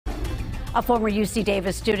A former UC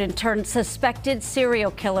Davis student turned suspected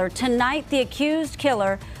serial killer. Tonight, the accused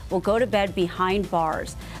killer will go to bed behind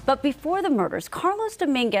bars. But before the murders, Carlos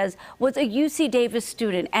Dominguez was a UC Davis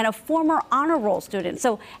student and a former honor roll student.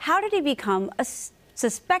 So how did he become a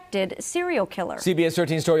suspected serial killer? CBS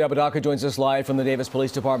 13 Tori Apodaca joins us live from the Davis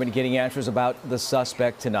Police Department, getting answers about the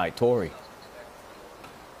suspect tonight. Tori.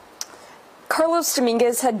 Carlos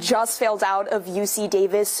Dominguez had just failed out of UC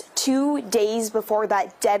Davis 2 days before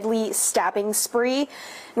that deadly stabbing spree.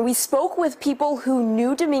 And we spoke with people who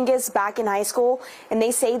knew Dominguez back in high school, and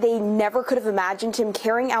they say they never could have imagined him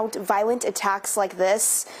carrying out violent attacks like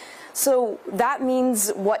this. So that means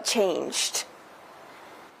what changed?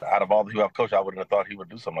 Out of all the who I've coached, I wouldn't have thought he would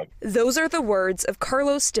do something like that. Those are the words of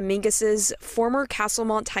Carlos Dominguez's former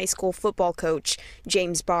Castlemont High School football coach,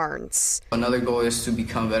 James Barnes. Another goal is to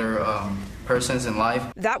become better persons in life.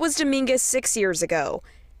 That was Dominguez 6 years ago,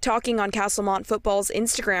 talking on Castlemont football's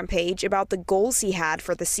Instagram page about the goals he had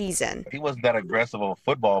for the season. He wasn't that aggressive of a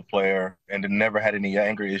football player and never had any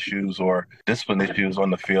anger issues or discipline issues on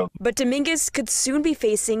the field. But Dominguez could soon be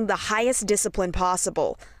facing the highest discipline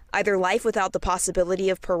possible, either life without the possibility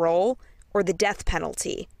of parole or the death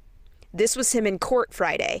penalty. This was him in court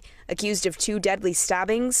Friday, accused of 2 deadly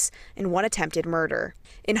stabbings and 1 attempted murder.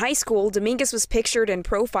 In high school, Dominguez was pictured and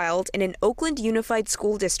profiled in an Oakland Unified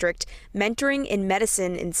School District mentoring in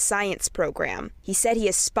medicine and science program. He said he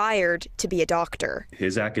aspired to be a doctor.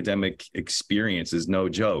 His academic experience is no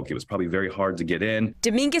joke. It was probably very hard to get in.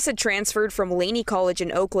 Dominguez had transferred from Laney College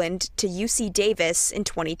in Oakland to UC Davis in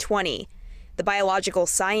 2020. The biological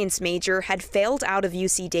science major had failed out of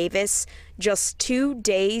UC Davis just 2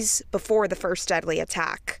 days before the first deadly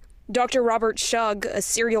attack. Dr. Robert Shug, a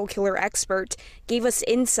serial killer expert, gave us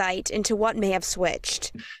insight into what may have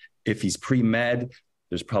switched. If he's pre-med,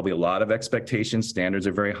 there's probably a lot of expectations. Standards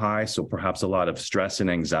are very high, so perhaps a lot of stress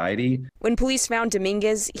and anxiety. When police found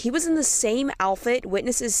Dominguez, he was in the same outfit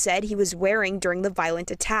witnesses said he was wearing during the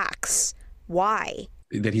violent attacks. Why?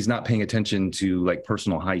 That he's not paying attention to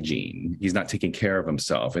personal hygiene. He's not taking care of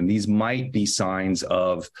himself. And these might be signs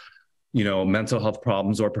of, mental health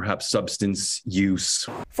problems or perhaps substance use.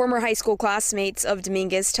 Former high school classmates of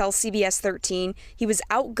Dominguez tell CBS 13 he was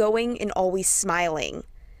outgoing and always smiling.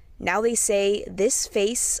 Now they say this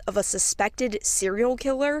face of a suspected serial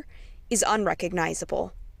killer is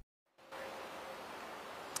unrecognizable.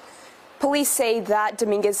 Police say that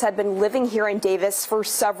Dominguez had been living here in Davis for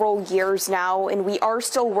several years now, and we are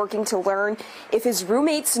still working to learn if his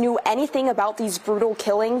roommates knew anything about these brutal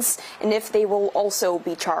killings and if they will also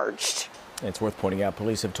be charged. It's worth pointing out,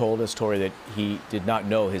 police have told us, Tori, that he did not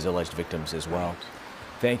know his alleged victims as well.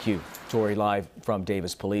 Thank you, Tori, live from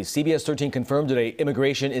Davis Police. CBS 13 confirmed today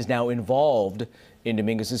immigration is now involved in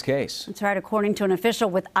Dominguez's case. That's right. According to an official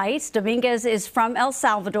with ICE, Dominguez is from El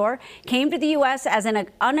Salvador, came to the U.S. as an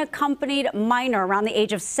unaccompanied minor around the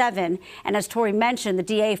age of 7. And as Tori mentioned, the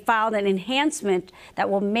DA filed an enhancement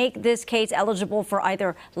that will make this case eligible for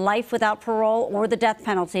either life without parole or the death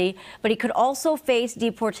penalty. But he could also face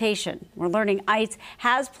deportation. We're learning ICE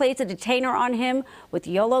has placed a detainer on him with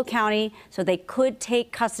Yolo County, so they could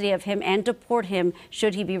take custody of him and deport him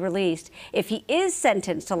should he be released. If he is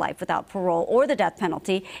sentenced to life without parole or the death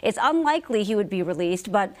penalty, it's unlikely he would be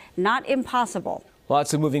released, but not impossible.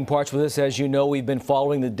 Lots of moving parts with this. As you know, we've been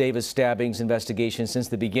following the Davis stabbings investigation since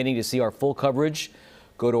the beginning. To see our full coverage,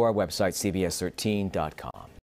 go to our website, cbs13.com.